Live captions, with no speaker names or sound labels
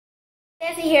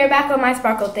Desi here, back on my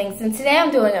sparkle things, and today I'm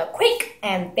doing a quick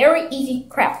and very easy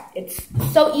craft. It's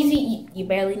so easy, you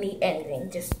barely need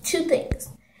anything, just two things.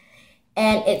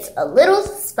 And it's a little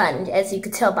sponge, as you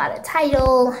can tell by the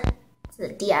title. It's a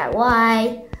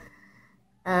DIY.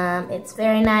 It's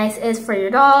very nice. It's for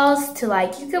your dolls to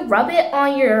you can rub it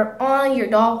on your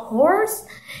doll horse,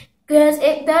 because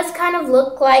it does kind of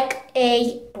look like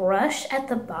a brush at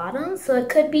the bottom. So it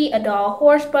could be a doll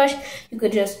horse brush. You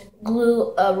could just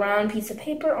glue a round piece of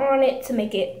paper on it to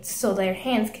make it so their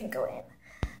hands can go in.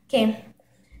 Okay,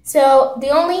 so the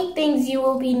only things you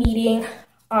will be needing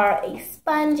are a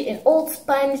sponge, an old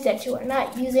sponge that you are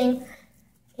not using.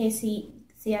 Okay,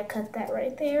 see I cut that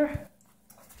right there.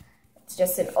 It's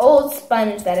just an old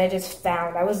sponge that I just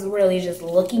found. I was really just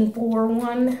looking for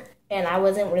one, and I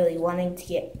wasn't really wanting to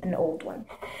get an old one.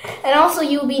 And also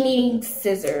you'll be needing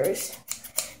scissors.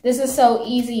 This is so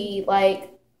easy,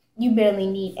 you barely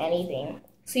need anything.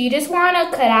 So you just want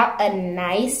to cut out a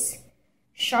nice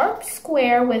sharp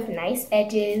square with nice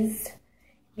edges.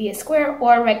 Be a square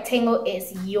or a rectangle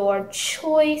is your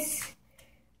choice.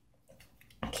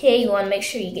 Okay, you want to make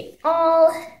sure you get all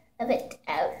of it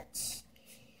out.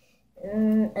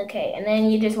 Okay, and then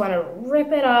you just want to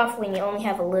rip it off when you only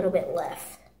have a little bit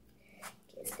left.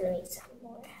 Okay, still need some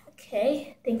more.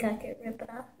 Okay, think I could rip it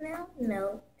off now?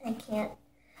 No, I can't.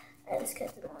 Let's cut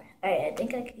some more. Alright, I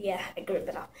think I could, yeah, I could rip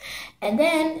it off. And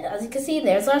then, as you can see,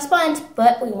 there's our sponge,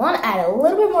 but we want to add a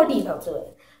little bit more detail to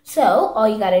it. So, all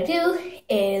you gotta do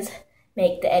is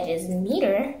make the edges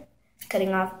neater,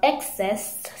 cutting off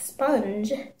excess sponge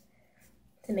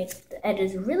to make the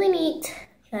edges really neat,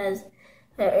 because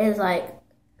there is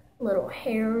little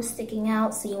hairs sticking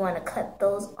out, so you want to cut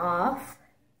those off.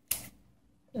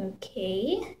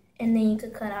 Okay, and then you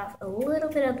could cut off a little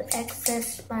bit of the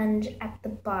excess sponge at the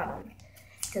bottom,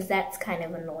 because that's kind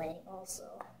of annoying also.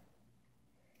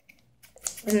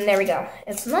 And there we go.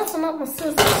 It's messing up my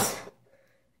scissors.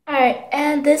 Alright,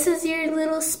 and this is your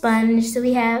little sponge. So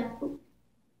we have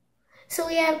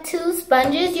two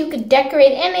sponges. You could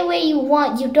decorate any way you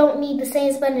want. You don't need the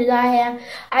same sponge I have.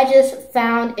 I just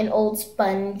found an old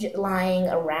sponge lying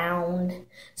around.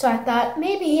 So I thought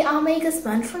maybe I'll make a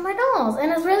sponge for my dolls.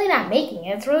 And it's really not making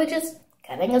it. It's really just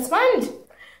cutting a sponge.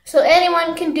 So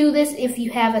anyone can do this if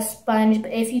you have a sponge.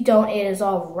 But if you don't, it is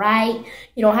all right.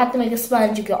 You don't have to make a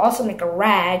sponge. You can also make a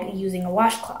rag using a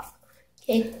washcloth.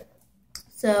 Okay.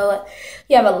 So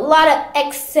you have a lot of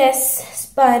excess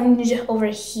sponge over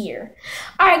here.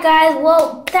 Alright guys,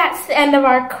 well that's the end of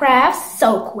our craft.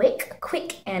 So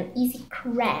quick and easy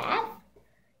craft.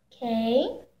 Okay.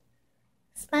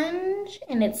 Sponge,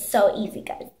 and it's so easy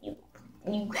guys. You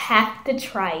have to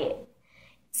try it.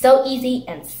 So easy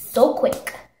and so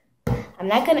quick. I'm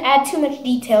not going to add too much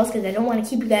details because I don't want to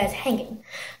keep you guys hanging.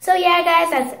 So yeah guys,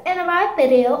 that's the end of our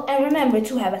video. And remember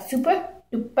to have a super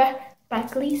duper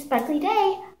sparkly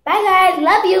day. Bye guys,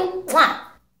 love you. Mwah.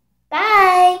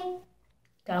 Bye.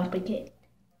 Don't forget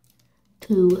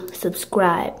to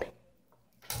subscribe.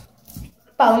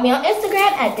 Follow me on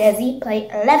Instagram at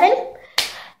DesiPlay11.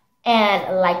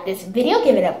 And like this video,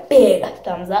 give it a big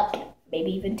thumbs up,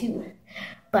 maybe even two.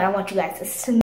 But I want you guys to